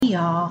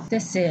y'all.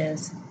 This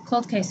is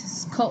Cold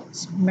Cases,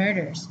 Cults,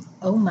 Murders,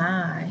 Oh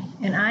My.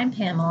 And I'm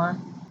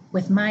Pamela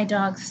with my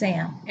dog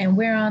Sam, and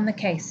we're on the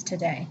case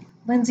today.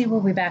 Lindsay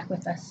will be back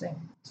with us soon.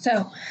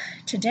 So,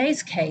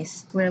 today's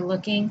case, we're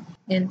looking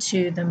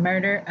into the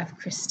murder of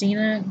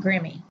Christina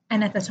Grimmie.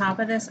 And at the top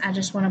of this, I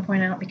just want to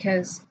point out,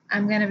 because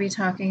I'm going to be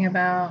talking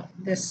about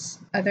this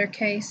other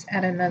case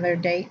at another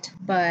date,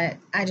 but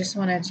I just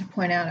wanted to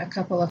point out a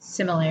couple of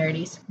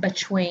similarities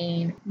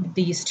between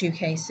these two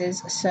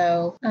cases.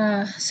 So,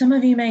 some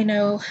of you may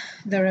know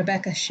the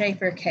Rebecca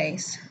Schaefer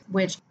case,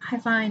 which I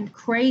find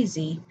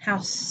crazy how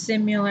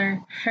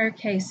similar her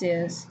case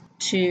is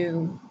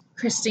to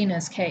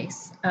Christina's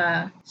case.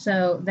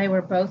 So they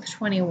were both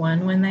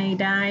 21 when they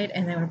died,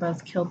 and they were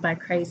both killed by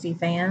crazy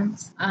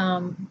fans.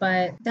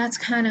 But that's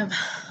kind of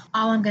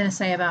all I'm going to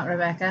say about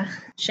Rebecca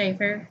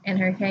Schaefer and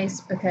her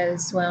case,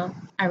 because, well,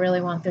 I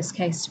really want this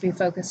case to be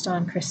focused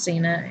on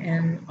Christina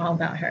and all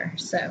about her.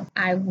 So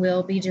I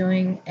will be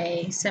doing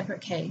a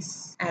separate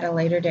case at a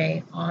later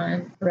date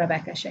on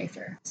Rebecca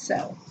Schaefer.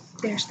 So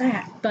there's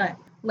that. But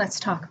let's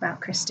talk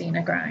about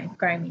Christina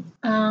Grimmie.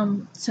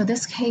 So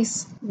this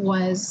case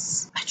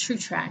was a true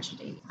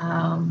tragedy.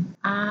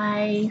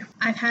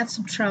 I've had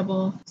some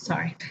trouble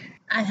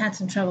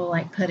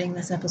like putting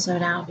this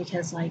episode out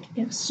because like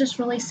it was just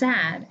really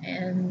sad,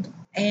 and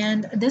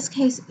this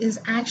case is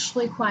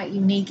actually quite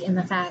unique in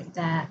the fact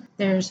that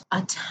there's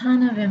a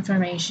ton of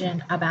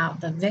information about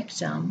the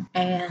victim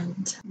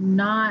and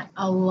not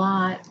a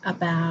lot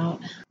about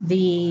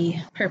the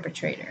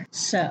perpetrator.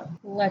 So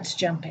let's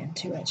jump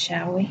into it,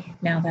 shall we?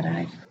 Now that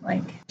I've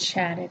like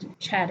chatted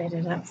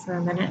it up for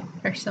a minute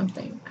or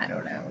something. I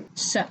don't know.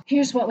 So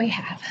here's what we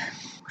have.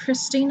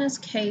 Christina's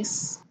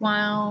case,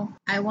 while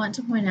I want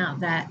to point out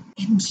that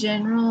in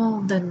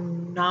general the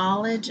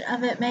knowledge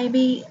of it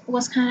maybe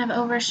was kind of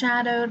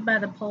overshadowed by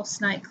the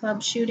Pulse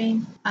nightclub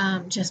shooting,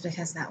 just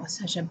because that was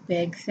such a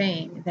big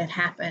thing that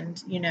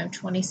happened,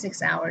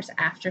 26 hours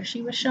after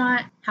she was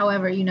shot.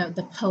 However,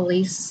 the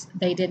police,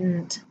 they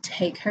didn't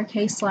take her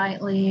case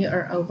lightly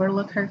or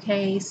overlook her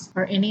case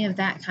or any of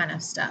that kind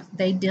of stuff.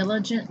 They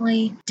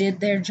diligently did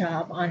their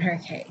job on her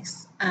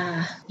case.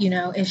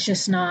 It's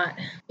just not,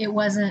 it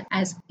wasn't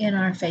as in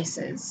our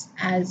faces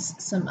as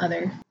some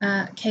other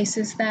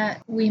cases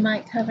that we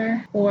might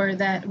cover or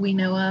that we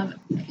know of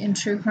in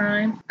true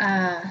crime,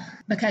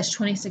 because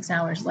 26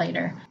 hours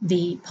later,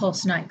 the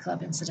Pulse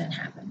nightclub incident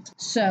happened.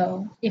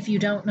 So if you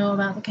don't know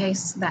about the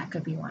case, that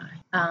could be why.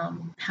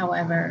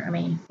 However,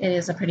 it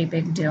is a pretty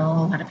big deal.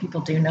 A lot of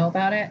people do know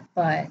about it,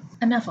 but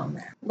enough on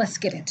that. Let's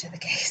get into the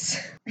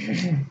case.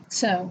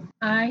 So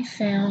I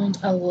found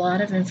a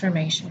lot of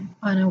information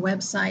on a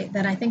website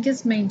that I think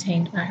is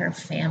maintained by her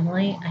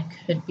family. I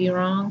could be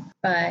wrong,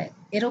 but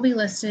it'll be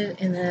listed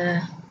in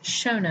the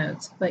show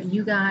notes, but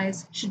you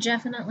guys should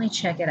definitely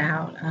check it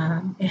out.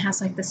 It has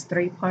like this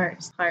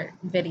three-part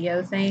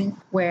video thing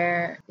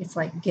where it's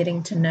like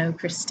getting to know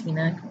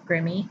Christina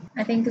Grimmie,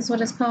 I think is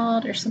what it's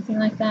called, or something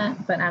like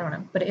that, but I don't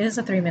know. But it is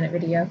a 3-minute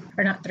video,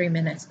 or not 3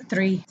 minutes,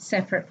 3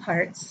 separate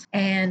parts.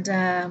 And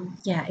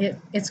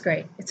it's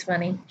great. It's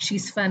funny.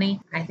 She's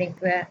funny. I think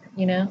that,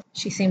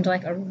 she seemed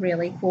like a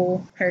really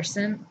cool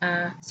person.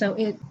 So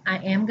I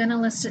am going to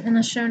list it in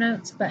the show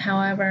notes, but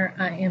however,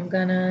 I am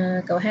going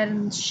to go ahead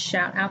and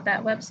shout out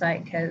that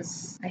website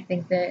because I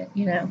think that,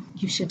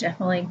 you should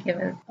definitely give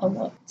it a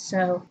look.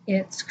 So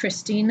it's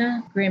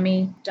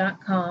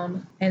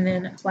ChristinaGrimmie.com and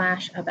then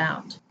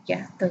 /about.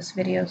 Yeah, those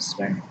videos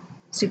were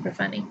super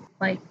funny,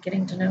 like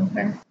getting to know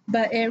her.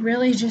 But it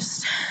really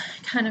just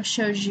kind of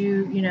shows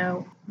you,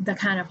 the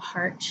kind of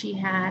heart she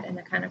had and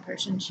the kind of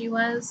person she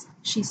was.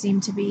 She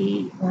seemed to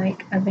be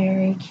like a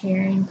very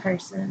caring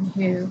person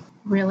who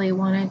really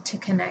wanted to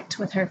connect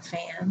with her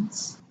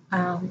fans.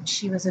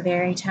 She was a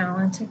very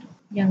talented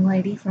young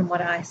lady from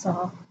what I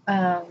saw.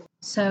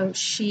 So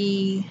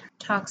she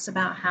talks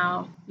about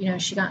how,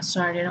 she got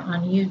started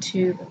on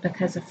YouTube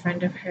because a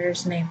friend of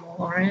hers named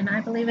Lauren, I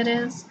believe it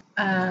is,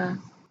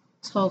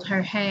 told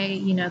her, hey,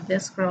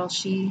 this girl,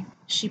 she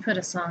put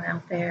a song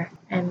out there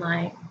and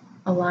like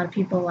a lot of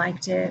people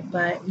liked it,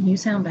 but you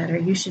sound better.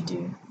 You should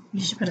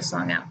put a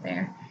song out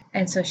there.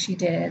 And so she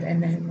did.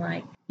 And then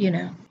like,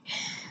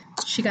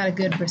 she got a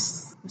good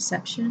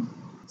reception.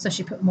 So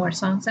she put more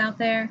songs out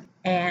there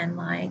and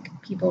like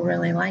people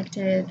really liked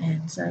it.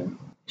 And so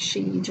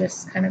she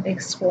just kind of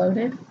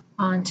exploded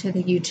onto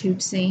the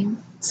YouTube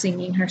scene,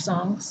 singing her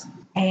songs.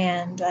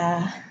 And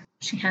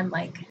she had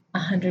like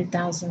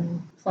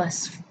 100,000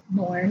 plus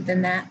more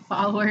than that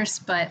followers,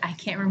 but I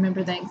can't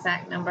remember the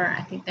exact number.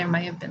 I think there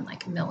might have been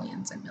like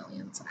millions and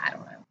millions. I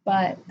don't know.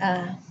 But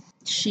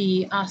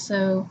she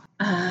also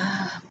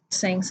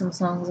sang some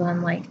songs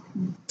on like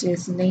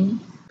Disney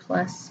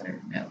Plus,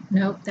 or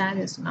nope, that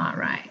is not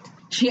right.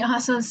 She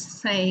also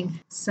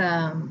sang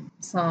some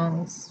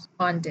songs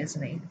on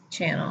Disney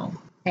Channel.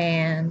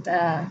 And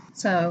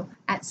so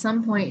at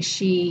some point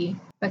she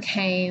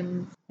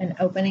became an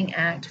opening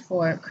act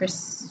for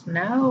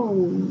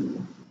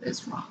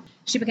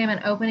She became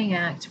an opening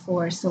act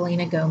for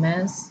Selena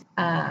Gomez,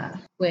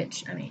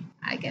 which,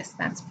 I guess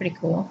that's pretty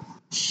cool.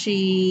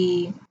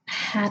 she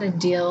had a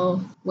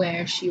deal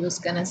where she was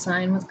going to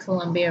sign with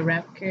Columbia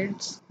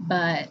Records,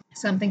 but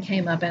something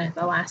came up and at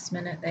the last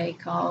minute they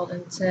called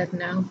and said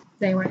no,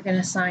 they weren't going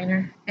to sign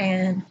her.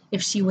 And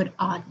if she would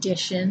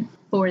audition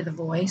for The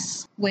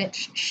Voice,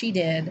 which she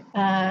did,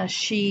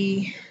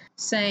 she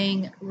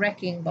sang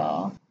Wrecking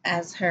Ball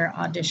as her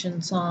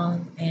audition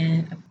song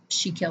and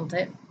she killed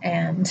it.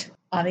 And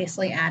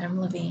obviously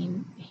Adam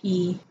Levine,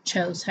 he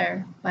chose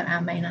her, but I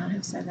may not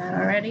have said that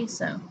already.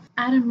 So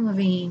Adam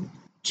Levine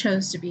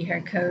chose to be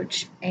her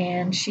coach,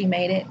 and she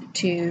made it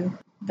to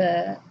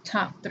the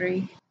top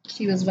 3.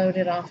 She was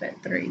voted off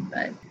at 3,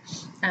 but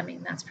I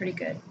mean, that's pretty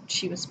good.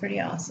 She was pretty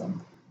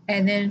awesome.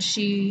 And then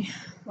she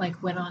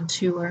went on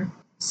tour.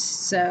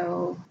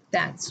 So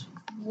that's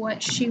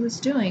what she was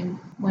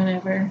doing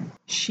whenever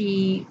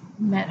she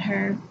met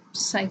her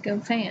psycho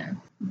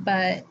fan.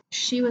 But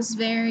she was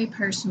very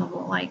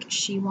personable.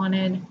 She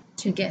wanted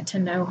to get to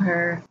know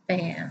her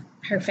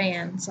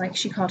fans.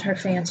 She called her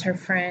fans her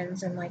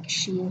friends, and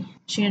she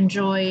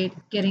enjoyed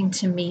getting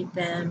to meet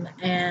them.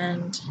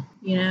 And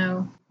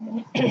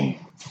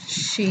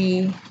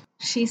she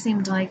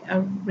seemed like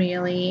a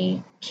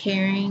really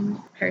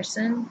caring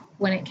person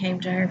when it came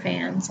to her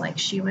fans.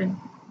 She would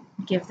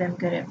give them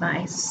good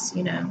advice.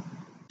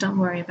 Don't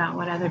worry about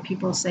what other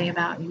people say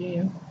about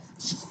you.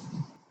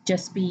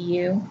 Just be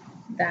you.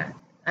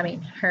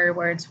 Her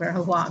words were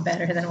a lot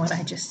better than what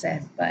I just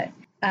said, but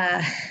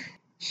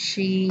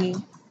she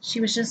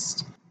was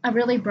just a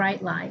really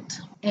bright light,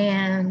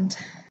 and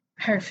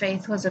her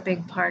faith was a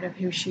big part of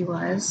who she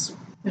was,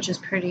 which is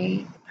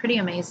pretty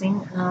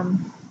amazing.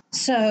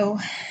 So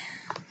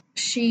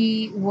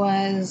she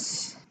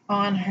was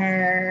on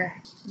her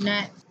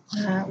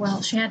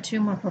she had 2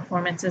 more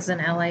performances in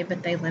LA,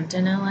 but they lived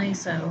in LA,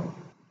 so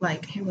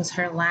it was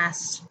her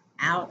last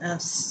out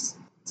of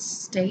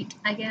state,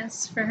 I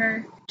guess, for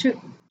her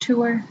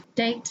tour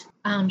date.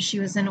 She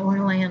was in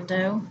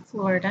Orlando,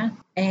 Florida,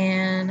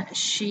 and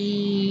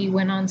she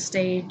went on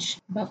stage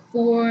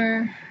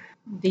before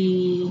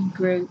the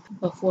group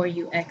Before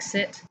You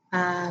Exit.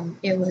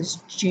 It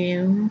was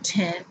June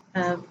 10th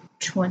of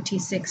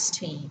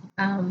 2016.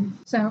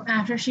 So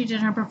after she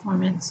did her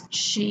performance,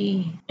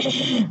 she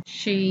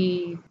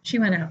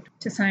went out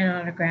to sign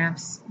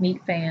autographs,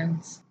 meet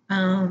fans.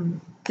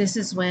 This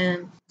is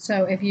when,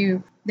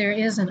 there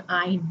is an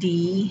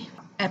ID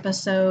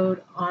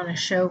episode on a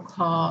show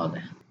called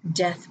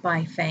Death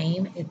by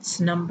Fame.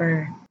 It's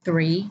number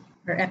 3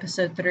 or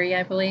episode 3,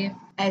 I believe.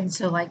 And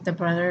so the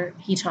brother,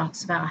 he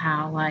talks about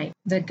how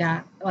the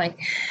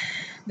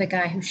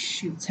guy who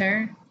shoots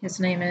her, his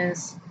name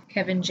is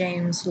Kevin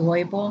James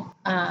Loibel,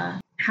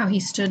 how he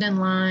stood in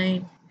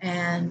line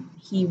and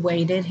he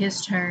waited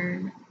his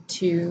turn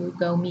to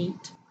go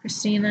meet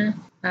Christina.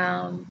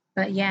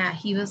 But yeah,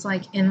 he was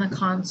in the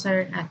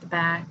concert at the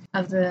back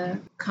of the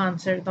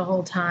concert the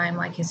whole time,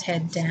 his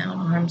head down,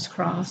 arms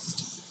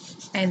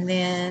crossed. And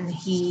then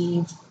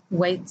he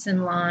waits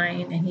in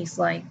line and he's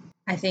I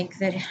think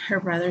that her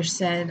brother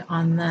said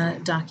on the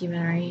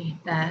documentary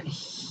that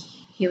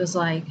he was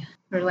there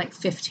were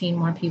 15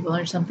 more people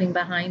or something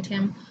behind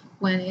him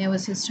when it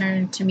was his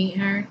turn to meet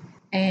her.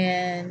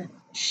 And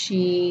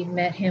she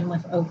met him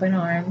with open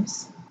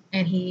arms.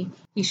 And he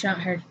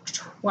shot her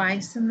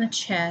twice in the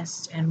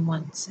chest and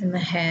once in the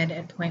head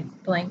at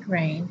point blank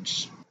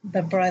range.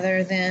 The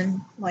brother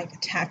then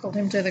tackled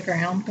him to the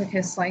ground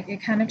because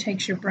it kind of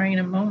takes your brain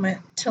a moment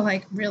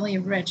to really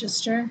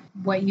register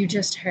what you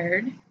just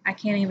heard. I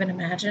can't even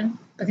imagine,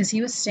 because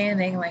he was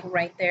standing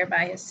right there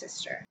by his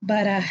sister.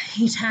 But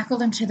he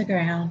tackled him to the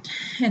ground,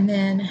 and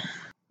then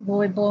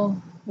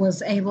Loibel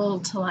was able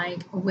to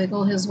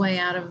wiggle his way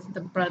out of the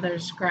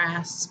brother's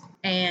grasp.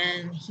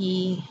 And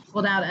he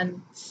pulled out a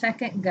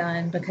second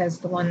gun because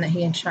the one that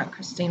he had shot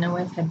Christina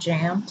with had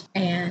jammed.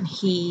 And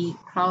he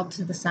crawled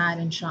to the side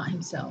and shot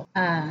himself.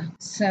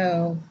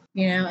 So,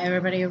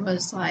 everybody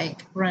was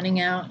running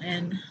out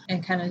and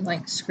kind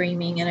of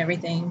screaming and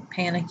everything,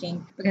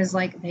 panicking, because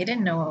they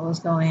didn't know what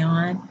was going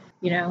on.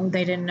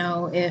 They didn't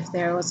know if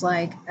there was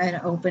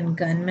an open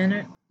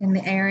gunman in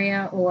the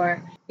area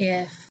or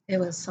if it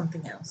was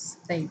something else.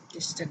 They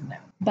just didn't know.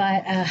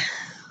 But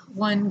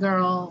one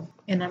girl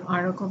in an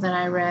article that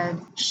I read,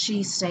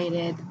 she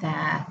stated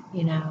that,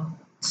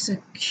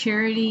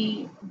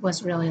 security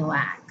was really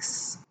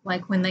lax.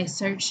 When they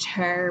searched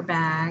her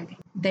bag,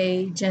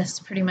 they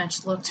just pretty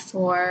much looked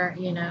for,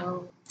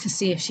 to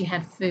see if she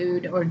had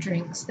food or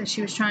drinks that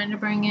she was trying to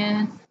bring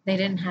in. They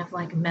didn't have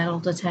metal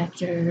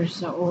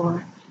detectors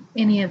or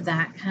any of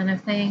that kind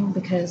of thing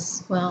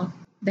because,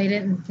 they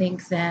didn't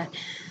think that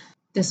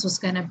this was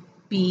going to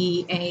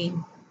be a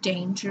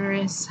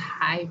dangerous,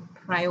 high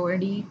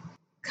priority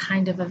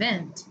kind of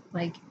event.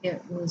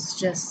 It was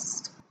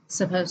just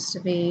supposed to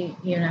be,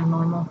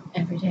 normal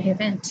everyday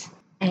event.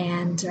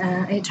 And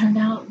it turned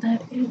out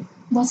that it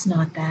was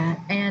not that.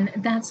 And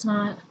that's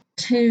not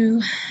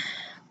to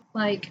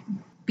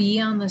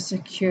be on the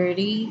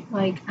security.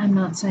 I'm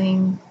not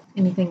saying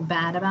anything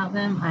bad about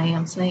them. I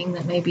am saying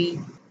that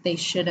maybe they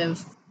should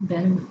have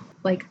been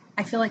I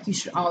I feel like you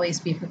should always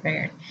be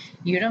prepared.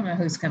 You don't know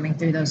who's coming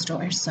through those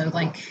doors. So,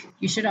 like,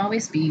 you should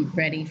always be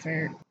ready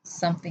for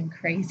something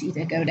crazy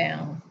to go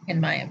down, in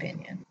my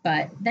opinion.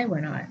 But they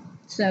were not.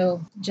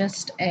 So,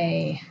 just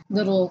a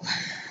little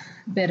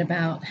bit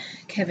about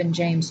Kevin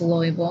James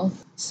Loibel.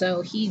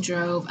 So, he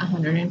drove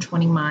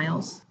 120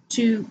 miles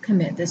to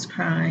commit this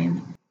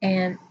crime,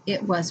 and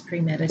it was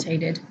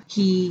premeditated.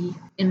 He,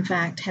 in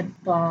fact,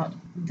 had bought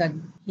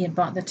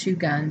the two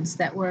guns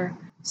that were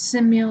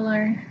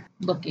similar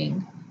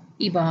looking.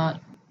 He bought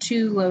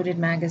 2 loaded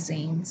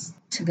magazines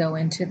to go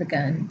into the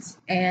guns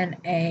and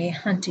a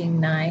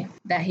hunting knife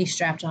that he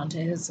strapped onto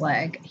his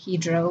leg. He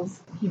drove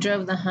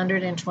the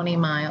 120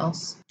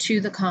 miles to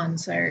the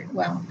concert.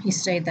 Well, he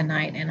stayed the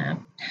night in a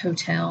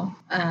hotel,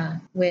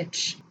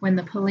 which when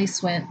the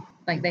police went,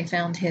 like, they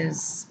found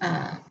his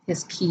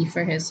key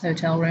for his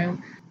hotel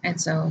room. And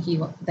so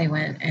they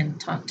went and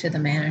talked to the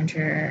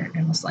manager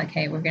and was like,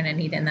 hey, we're going to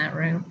need in that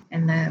room.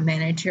 And the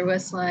manager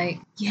was like,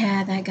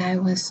 yeah, that guy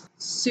was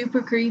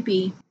super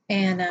creepy.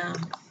 And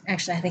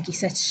actually, I think he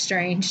said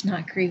strange,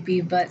 not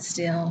creepy, but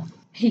still,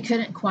 he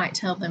couldn't quite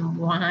tell them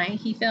why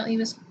he felt he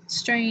was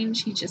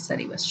strange. He just said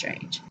he was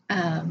strange.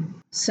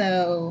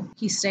 So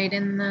he stayed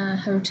in the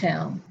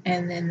hotel,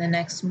 and then the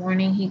next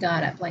morning he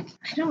got up. Like,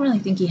 I don't really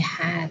think he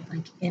had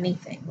like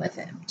anything with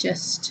him,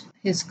 just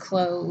his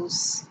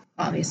clothes,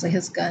 obviously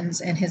his guns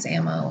and his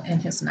ammo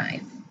and his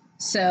knife.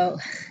 So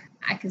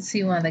I could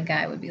see why the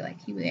guy would be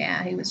like, he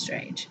was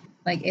strange.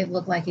 Like, it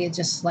looked like he had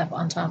just slept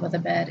on top of the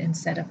bed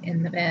instead of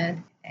in the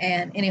bed.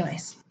 And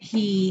anyways,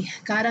 he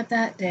got up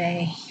that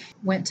day,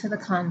 went to the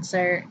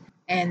concert,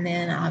 and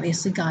then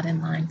obviously got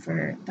in line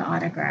for the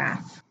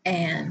autograph.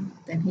 And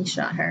then he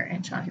shot her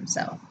and shot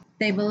himself.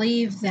 They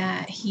believe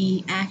that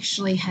he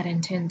actually had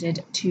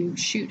intended to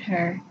shoot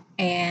her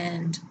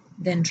and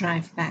then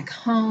drive back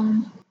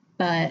home.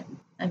 But,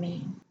 I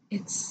mean,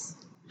 it's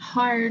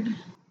hard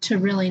to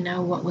really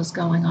know what was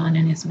going on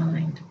in his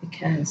mind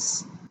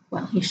because,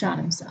 well, he shot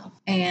himself.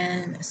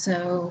 And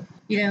so,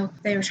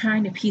 they were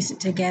trying to piece it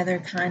together,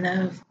 kind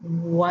of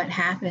what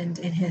happened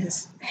in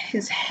his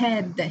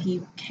head that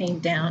he came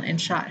down and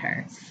shot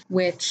her,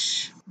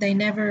 which they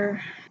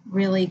never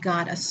really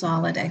got a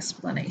solid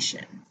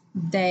explanation.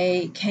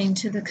 They came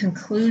to the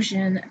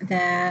conclusion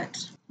that,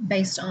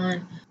 based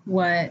on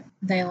what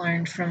they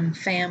learned from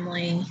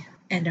family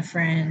and a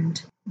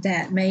friend,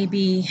 that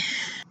maybe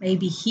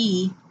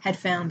he had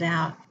found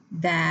out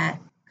that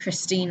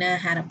Christina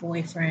had a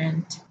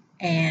boyfriend,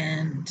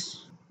 and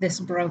this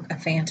broke a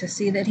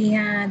fantasy that he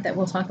had that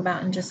we'll talk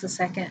about in just a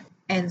second.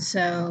 And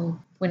so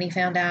when he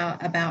found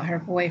out about her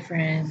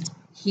boyfriend,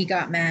 he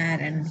got mad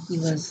and he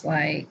was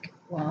like,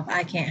 well, if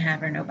I can't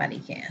have her, nobody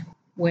can,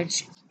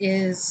 which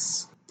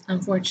is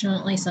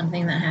unfortunately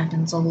something that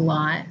happens a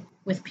lot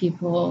with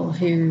people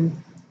who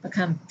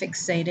become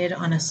fixated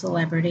on a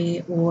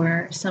celebrity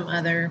or some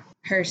other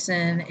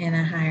person in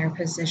a higher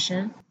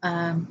position.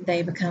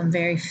 They become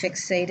very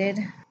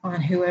fixated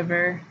on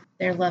whoever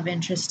their love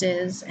interest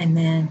is, and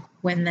then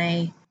when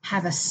they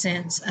have a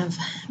sense of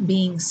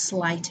being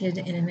slighted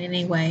in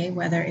any way,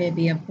 whether it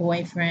be a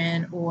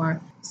boyfriend or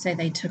say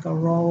they took a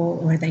role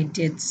or they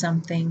did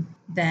something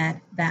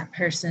that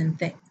person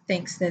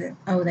thinks that,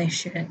 oh, they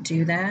shouldn't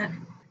do that,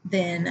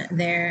 then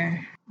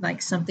they're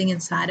like, something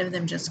inside of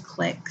them just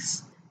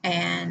clicks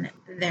and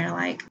they're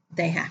like,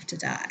 they have to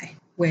die,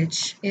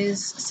 which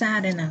is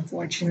sad and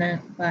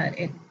unfortunate, but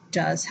it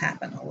does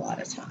happen a lot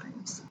of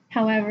times.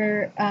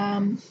 However,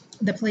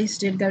 the police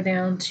did go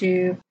down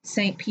to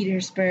St.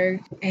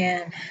 Petersburg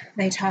and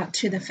they talked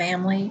to the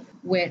family,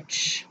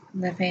 which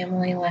the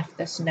family left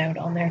this note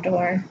on their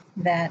door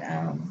that,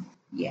 I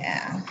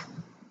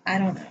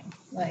don't know.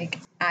 Like,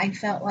 I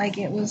felt like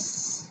it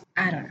was,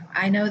 I don't know.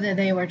 I know that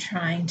they were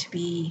trying to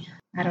be,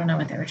 I don't know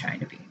what they were trying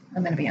to be.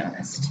 I'm going to be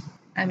honest.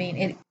 I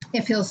mean,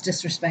 it feels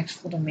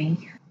disrespectful to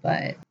me,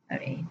 but I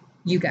mean,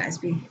 you guys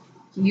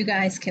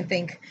can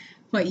think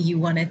what you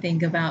want to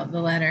think about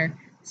the letter.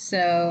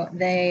 So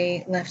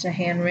they left a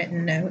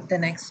handwritten note the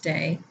next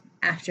day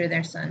after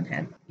their son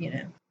had,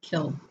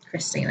 killed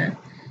Christina.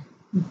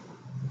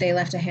 They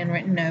left a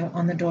handwritten note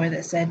on the door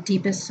that said,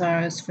 deepest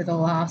sorrows for the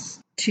loss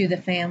to the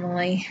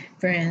family,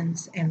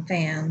 friends, and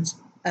fans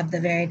of the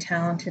very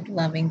talented,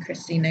 loving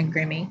Christina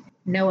Grimmie.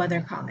 No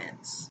other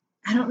comments.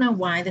 I don't know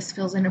why this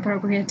feels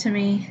inappropriate to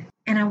me.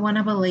 And I want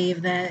to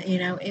believe that,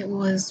 it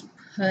was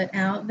put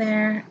out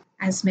there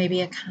as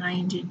maybe a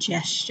kind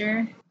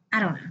gesture.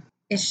 I don't know.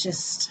 It's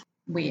just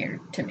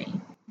weird to me.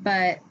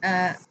 But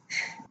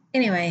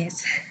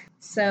anyways,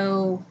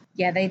 so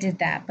yeah, they did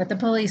that. But the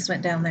police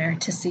went down there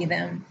to see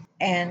them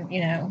and,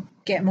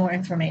 get more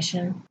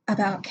information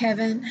about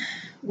Kevin,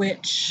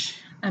 which,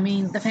 I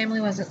mean, the family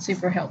wasn't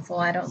super helpful,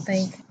 I don't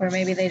think. Or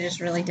maybe they just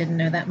really didn't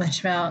know that much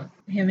about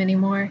him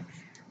anymore.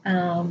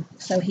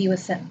 So he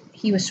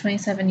was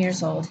 27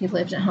 years old. He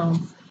lived at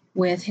home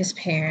with his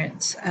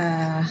parents.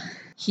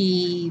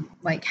 He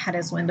had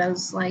his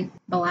windows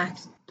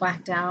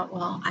blacked out.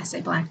 Well, I say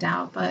blacked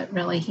out, but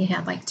really he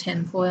had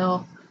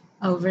tinfoil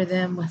over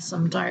them with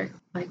some dark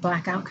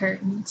blackout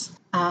curtains.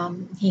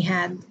 He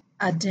had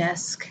a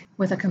desk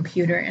with a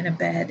computer and a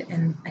bed,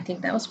 and I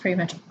think that was pretty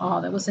much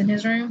all that was in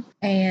his room.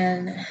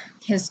 And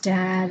his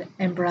dad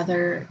and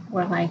brother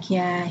were like,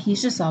 yeah,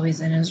 he's just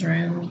always in his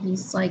room.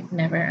 He's like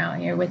never out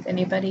here with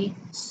anybody.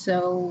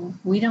 So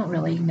we don't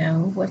really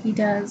know what he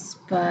does,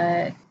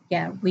 but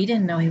yeah, we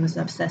didn't know he was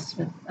obsessed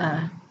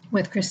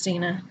with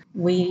Christina.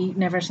 We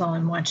never saw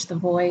him watch The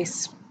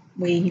Voice.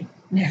 We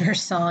never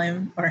saw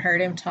him or heard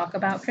him talk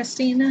about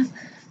Christina.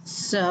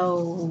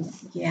 So,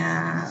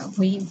 yeah,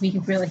 we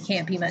really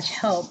can't be much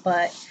help.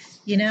 But,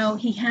 you know,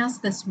 he has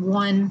this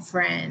one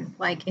friend,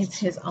 like it's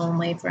his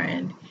only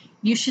friend.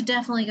 You should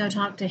definitely go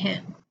talk to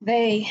him.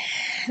 They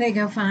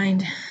go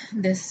find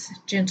this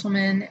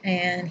gentleman,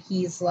 and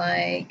he's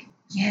like,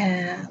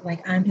 yeah,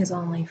 like I'm his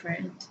only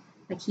friend.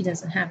 Like he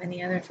doesn't have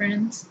any other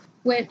friends,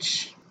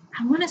 which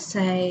I want to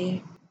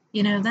say,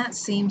 you know, that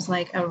seems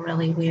like a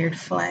really weird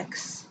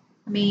flex.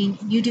 I mean,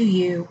 you do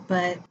you,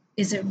 but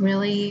is it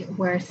really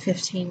worth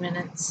 15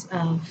 minutes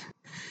of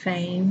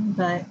fame?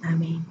 But I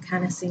mean,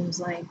 kind of seems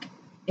like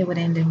it would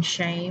end in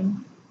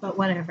shame, but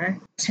whatever.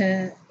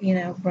 To, you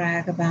know,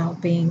 brag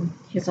about being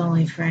his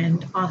only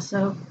friend.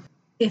 Also,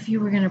 if you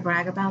were going to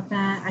brag about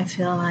that, I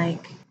feel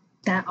like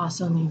that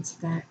also means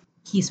that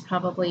he's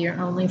probably your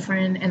only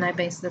friend. And I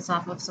base this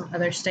off of some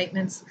other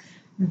statements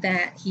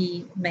that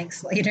he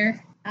makes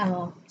later.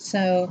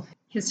 So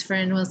his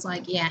friend was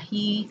like, yeah,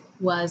 he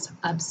was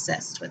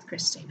obsessed with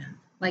Christina.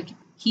 Like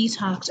he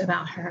talked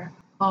about her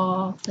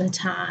all the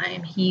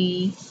time.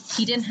 He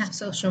didn't have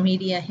social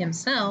media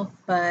himself,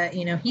 but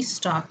you know, he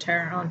stalked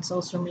her on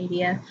social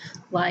media.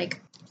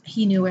 Like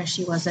he knew where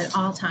she was at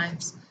all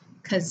times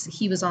because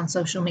he was on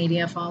social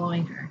media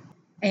following her.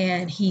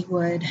 And he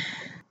would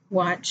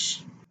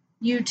watch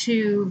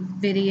YouTube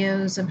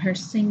videos of her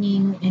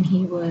singing, and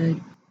he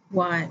would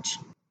watch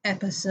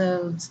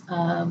episodes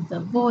of The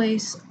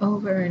Voice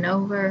over and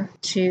over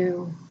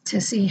to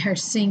see her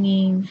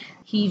singing.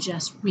 He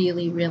just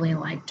really, really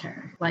liked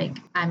her. Like,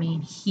 I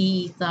mean,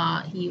 he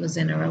thought he was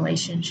in a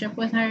relationship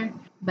with her,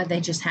 but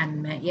they just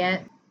hadn't met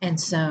yet. And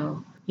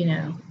so, you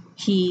know,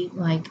 he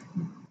like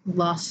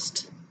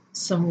lost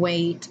some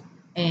weight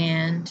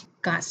and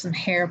got some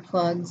hair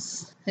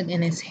plugs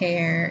in his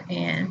hair,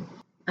 and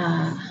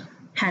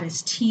had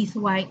his teeth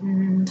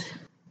whitened,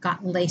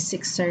 got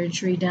LASIK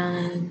surgery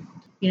done.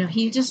 You know,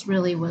 he just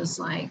really was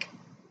like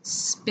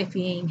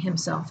spiffying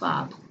himself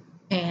up,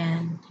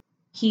 and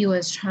he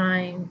was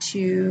trying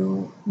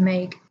to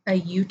make a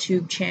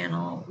YouTube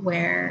channel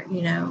where,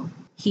 you know,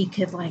 he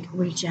could like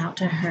reach out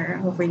to her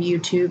over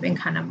YouTube and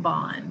kind of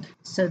bond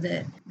so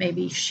that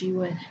maybe she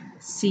would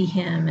see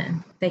him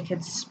and they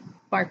could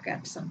spark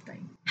up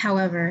something.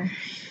 However,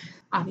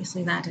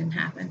 obviously that didn't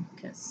happen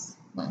because,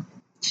 well,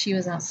 she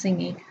was out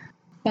singing.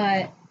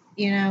 But,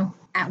 you know,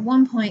 at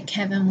one point,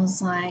 friend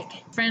was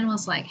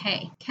like,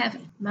 hey,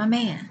 Kevin, my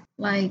man,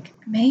 like,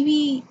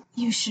 maybe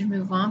you should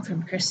move on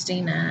from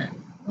Christina.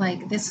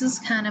 Like, this is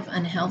kind of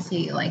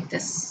unhealthy, like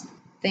this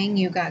thing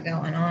you got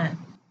going on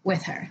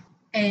with her.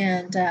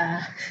 And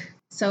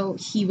so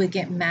he would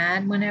get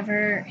mad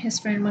whenever his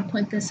friend would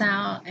point this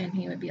out, and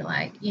he would be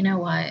like, you know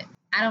what,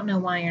 I don't know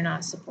why you're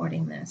not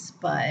supporting this,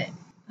 but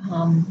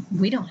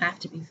we don't have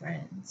to be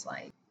friends.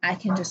 Like, I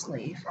can just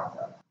leave.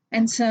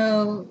 And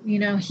so, you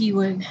know,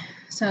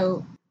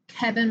 so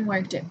Kevin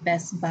worked at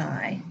Best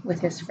Buy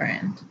with his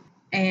friend.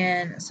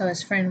 And so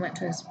his friend went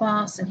to his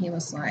boss and he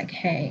was like,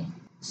 hey,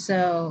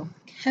 so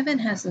Kevin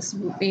has this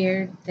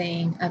weird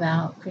thing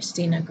about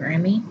Christina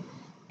Grimmie,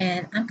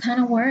 and I'm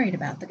kind of worried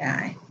about the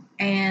guy.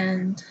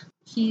 And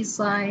he's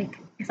like,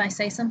 if I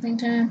say something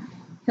to him,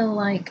 he'll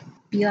like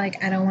be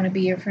like, I don't want to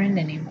be your friend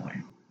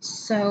anymore.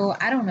 So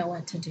I don't know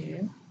what to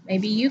do.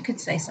 Maybe you could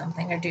say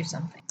something or do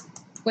something.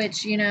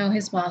 Which, you know,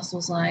 his boss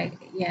was like,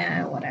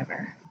 yeah,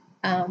 whatever.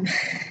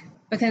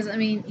 Because, I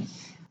mean,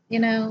 you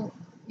know,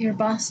 your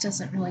boss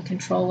doesn't really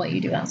control what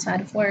you do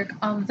outside of work.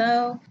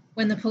 Although,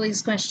 when the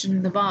police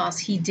questioned the boss,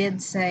 he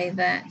did say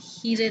that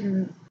he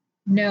didn't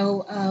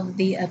know of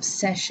the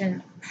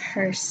obsession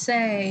per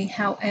se.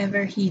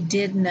 However, he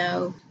did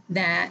know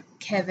that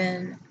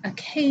Kevin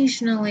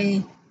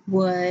occasionally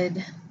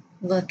would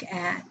look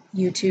at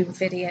YouTube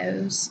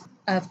videos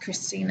of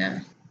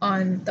Christina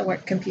on the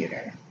work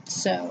computer.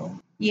 So,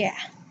 yeah.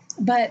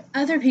 But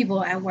other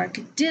people at work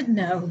did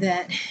know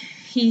that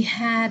he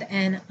had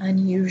an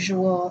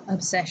unusual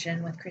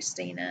obsession with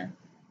Christina.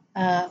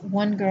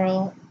 One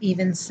girl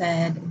even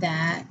said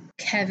that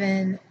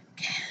Kevin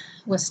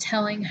was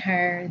telling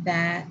her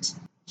that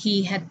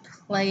he had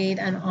played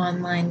an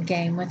online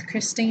game with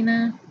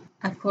Christina.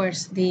 Of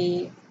course,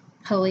 the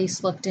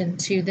police looked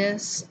into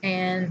this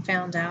and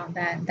found out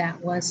that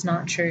that was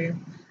not true.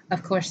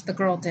 Of course, the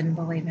girl didn't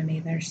believe him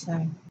either,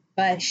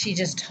 but she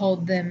just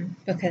told them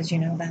because, you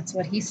know, that's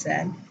what he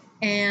said.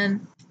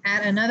 And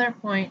at another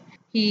point,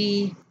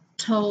 he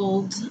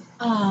told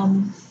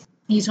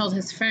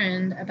his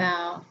friend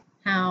about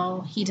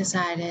how he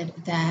decided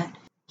that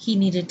he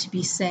needed to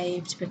be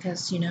saved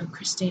because, you know,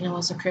 Christina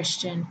was a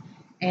Christian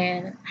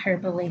and her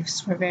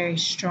beliefs were very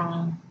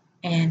strong.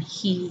 And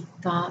he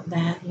thought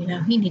that, you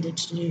know, he needed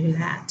to do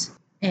that.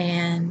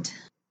 And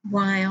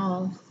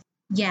while,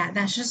 yeah,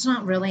 that's just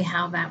not really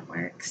how that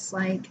works.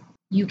 Like,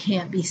 you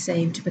can't be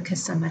saved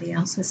because somebody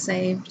else is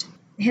saved.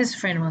 His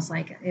friend was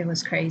like, it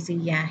was crazy.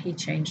 Yeah, he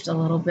changed a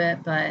little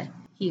bit, but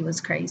he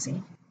was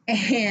crazy.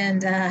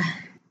 And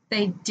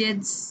they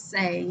did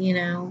say,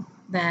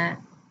 that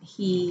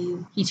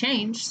he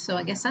changed, so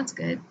I guess that's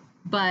good.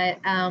 But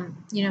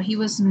he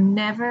was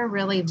never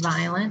really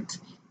violent.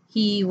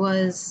 He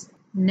was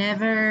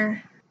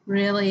never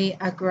really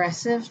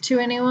aggressive to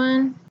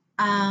anyone.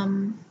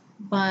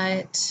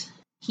 But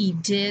he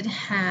did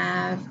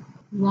have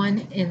one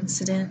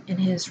incident in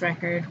his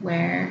record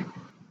where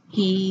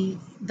the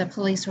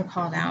police were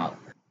called out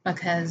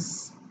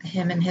because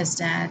him and his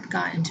dad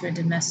got into a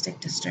domestic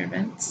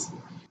disturbance.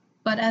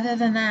 But other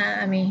than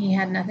that, I mean, he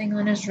had nothing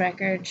on his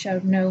record,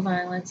 showed no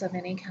violence of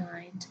any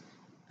kind,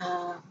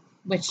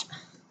 which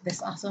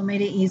this also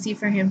made it easy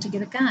for him to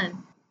get a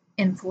gun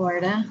in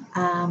Florida.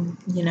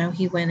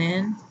 He went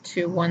in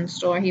to one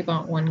store, he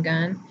bought one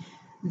gun.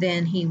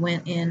 Then he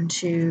went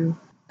into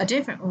a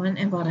different one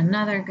and bought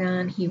another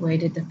gun. He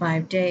waited the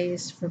 5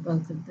 days for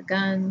both of the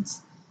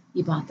guns.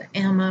 He bought the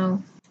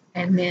ammo,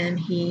 and then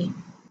he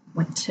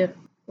went to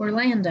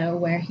Orlando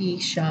where he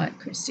shot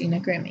Christina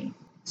Grimmie.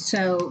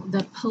 So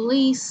the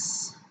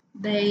police,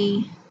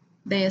 they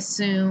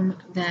assume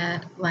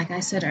that, like I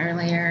said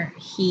earlier,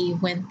 he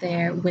went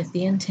there with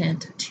the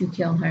intent to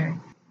kill her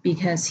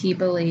because he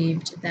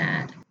believed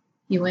that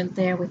he went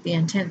there with the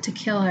intent to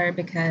kill her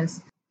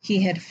because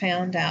he had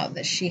found out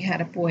that she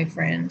had a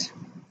boyfriend,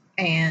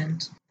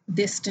 and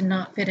this did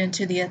not fit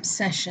into the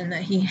obsession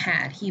that he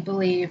had. He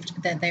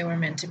believed that they were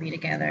meant to be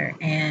together,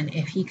 and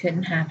if he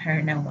couldn't have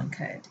her, no one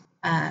could.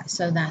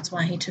 So that's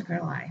why he took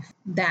her life.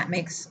 That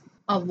makes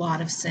a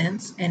lot of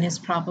sense and is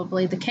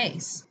probably the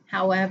case.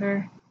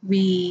 However,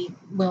 we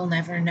will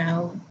never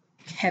know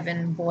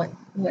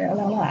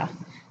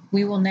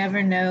we will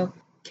never know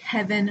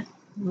Kevin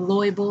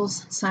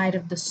Loibel's side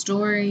of the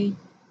story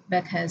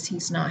because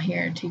he's not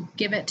here to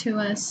give it to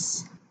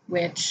us,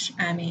 which,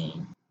 I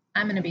mean,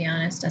 I'm going to be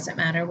honest, doesn't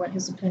matter what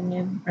his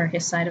opinion or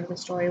his side of the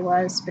story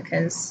was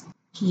because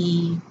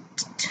he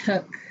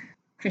took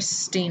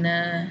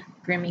Christina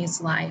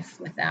Grimmie's life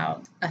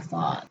without a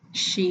thought.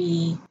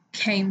 She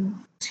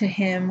came to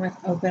him with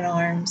open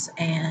arms,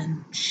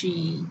 and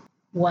she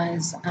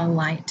was a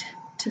light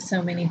to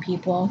so many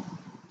people.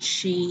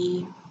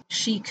 She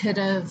could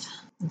have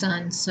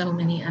done so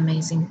many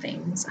amazing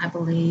things, I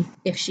believe,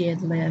 if she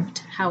had lived.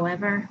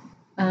 However,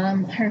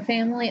 her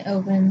family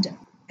opened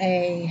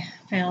a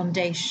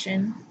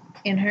foundation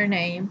in her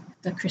name,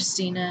 the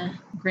Christina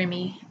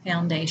Grimmie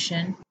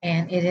Foundation,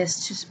 and it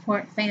is to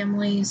support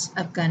families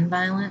of gun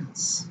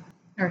violence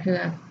or who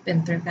have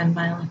been through gun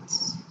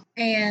violence.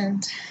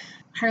 And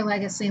her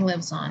legacy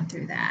lives on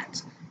through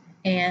that.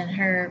 And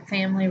her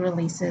family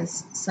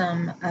releases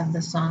some of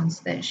the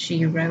songs that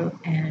she wrote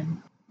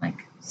and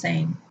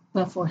sang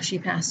before she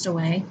passed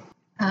away.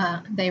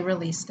 They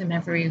release them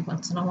every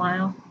once in a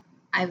while,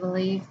 I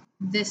believe.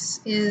 This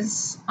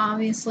is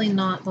obviously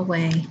not the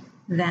way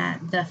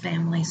that the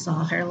family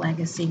saw her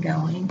legacy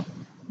going,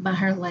 but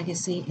her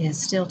legacy is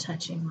still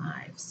touching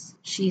lives.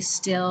 She's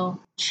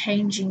still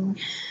changing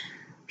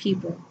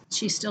people.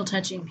 She's still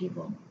touching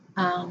people.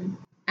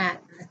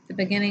 At the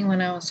beginning,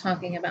 when I was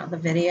talking about the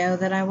video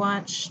that I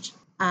watched,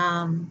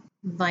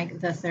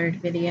 the third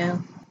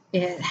video,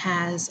 it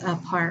has a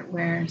part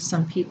where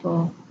some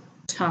people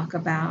talk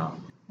about,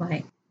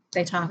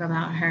 they talk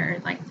about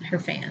her, her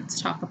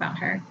fans talk about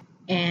her.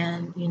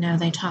 And,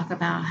 they talk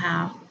about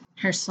how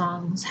her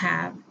songs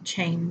have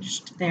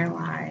changed their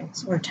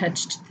lives or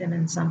touched them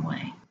in some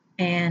way.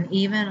 And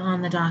even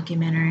on the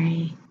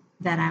documentary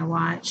that I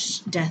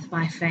watched, Death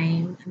by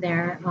Fame,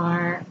 there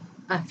are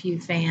a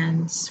few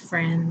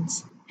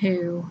friends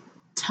who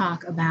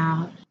talk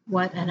about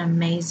what an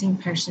amazing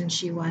person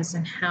she was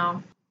and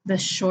how the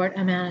short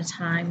amount of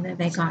time that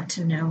they got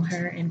to know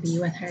her and be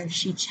with her,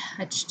 she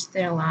touched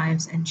their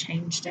lives and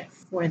changed it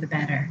for the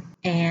better.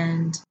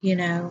 And,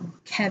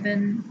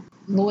 Kevin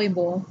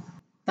Loibel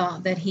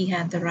thought that he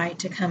had the right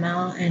to come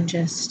out and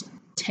just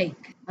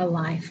take a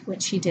life,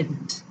 which he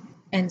didn't.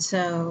 And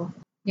so,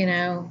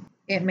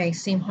 it may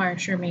seem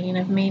harsh or mean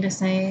of me to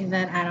say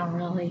that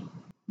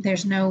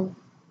there's no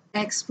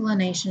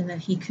explanation that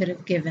he could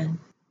have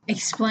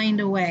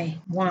explained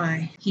away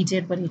why he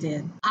did what he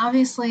did.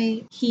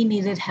 Obviously, he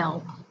needed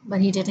help,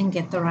 but he didn't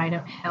get the right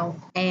help.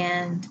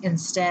 And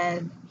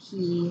instead,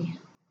 he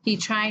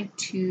tried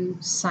to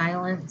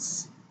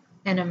silence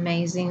an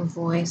amazing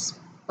voice.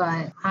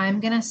 But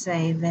I'm going to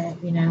say that,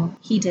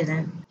 he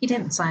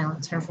didn't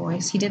silence her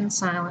voice. He didn't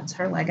silence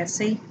her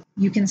legacy.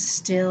 You can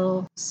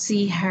still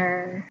see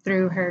her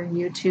through her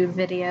YouTube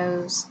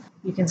videos.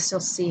 You can still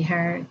see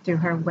her through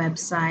her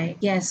website.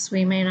 Yes,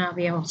 we may not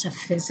be able to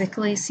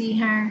physically see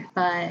her,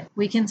 but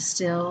we can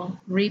still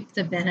reap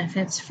the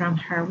benefits from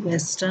her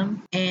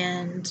wisdom.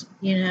 And,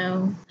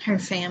 her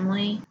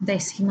family, they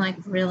seem like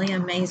really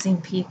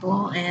amazing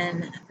people.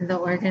 And the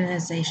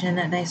organization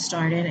that they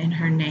started in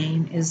her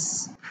name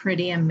is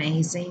pretty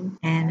amazing.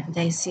 And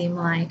they seem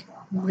like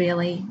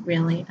really,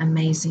 really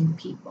amazing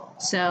people.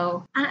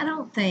 So I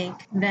don't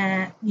think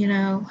that,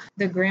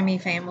 the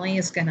Grimmie family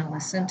is going to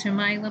listen to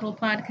my little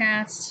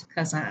podcast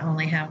because I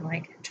only have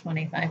like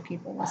 25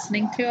 people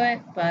listening to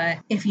it. But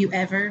if you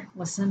ever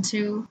listen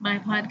to my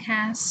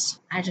podcast,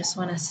 I just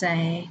want to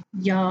say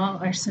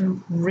y'all are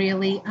some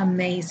really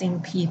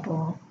amazing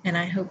people. And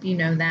I hope you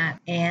know that.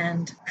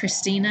 And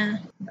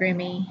Christina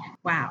Grimmie,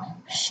 wow,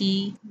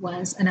 she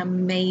was an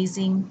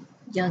amazing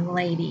young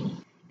lady.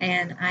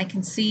 And I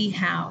can see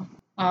how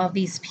all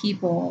these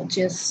people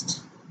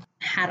just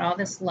had all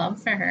this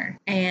love for her.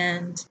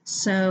 And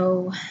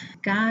so,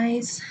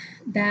 guys,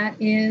 that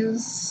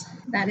is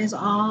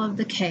all of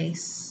the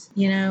case.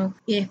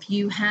 If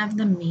you have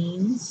the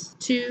means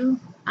to,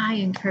 I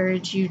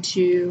encourage you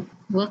to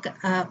look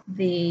up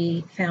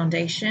the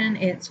foundation.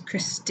 It's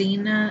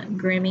Christina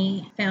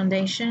Grimmie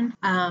Foundation.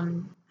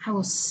 I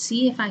will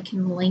see if I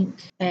can link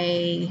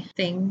a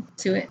thing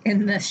to it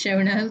in the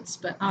show notes,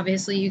 but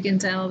obviously you can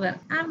tell that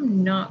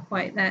I'm not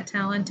quite that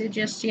talented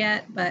just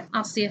yet, but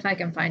I'll see if I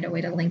can find a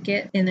way to link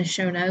it in the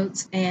show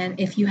notes. And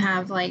if you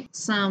have like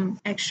some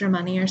extra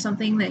money or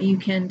something that you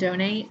can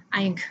donate,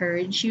 I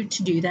encourage you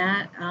to do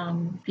that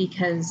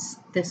because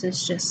this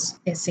is just,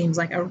 it seems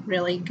like a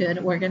really good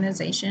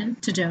organization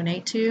to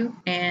donate to.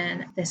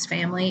 And this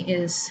family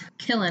is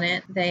killing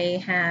it. They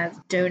have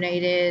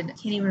donated, I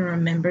can't even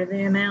remember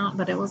the amount,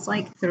 but it was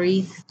like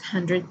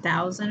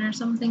 300,000 or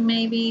something,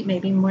 maybe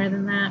more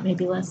than that,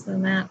 maybe less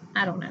than that.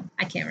 I don't know.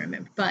 I can't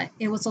remember, but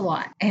it was a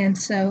lot. And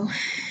so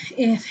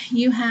if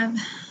you have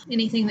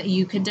anything that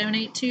you could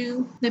donate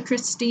to the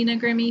Christina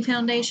Grimmie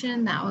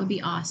Foundation, that would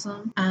be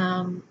awesome.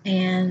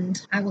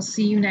 And I will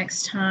see you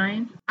next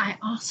time. I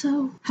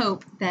also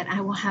hope that I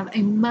will have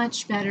a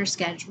much better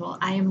schedule.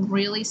 I am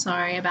really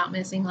sorry about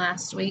missing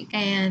last week.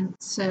 And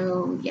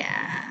so,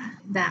 yeah,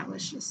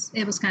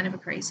 it was kind of a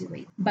crazy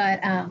week.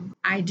 But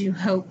I do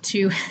hope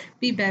to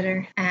be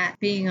better at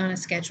being on a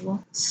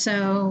schedule.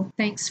 So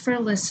thanks for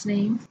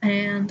listening.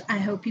 And I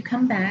hope you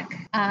come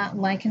back,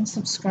 like and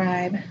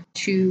subscribe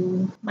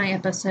to my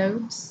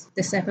episodes,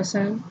 this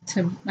episode,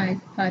 to my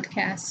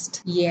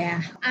podcast.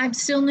 Yeah, I'm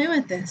still new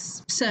at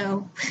this,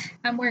 so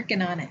I'm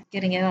working on it,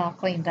 getting it all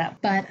cleaned up.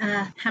 But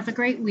have a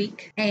great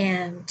week.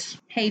 And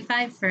hey,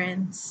 5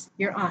 friends,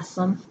 you're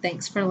awesome.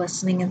 Thanks for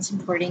listening and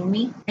supporting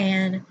me.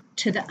 And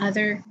to the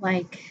other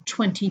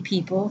 20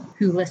 people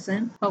who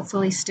listen,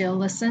 hopefully still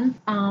listen,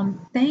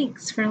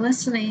 thanks for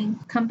listening.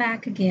 Come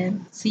back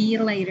again. See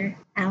you later,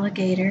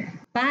 alligator.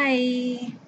 Bye.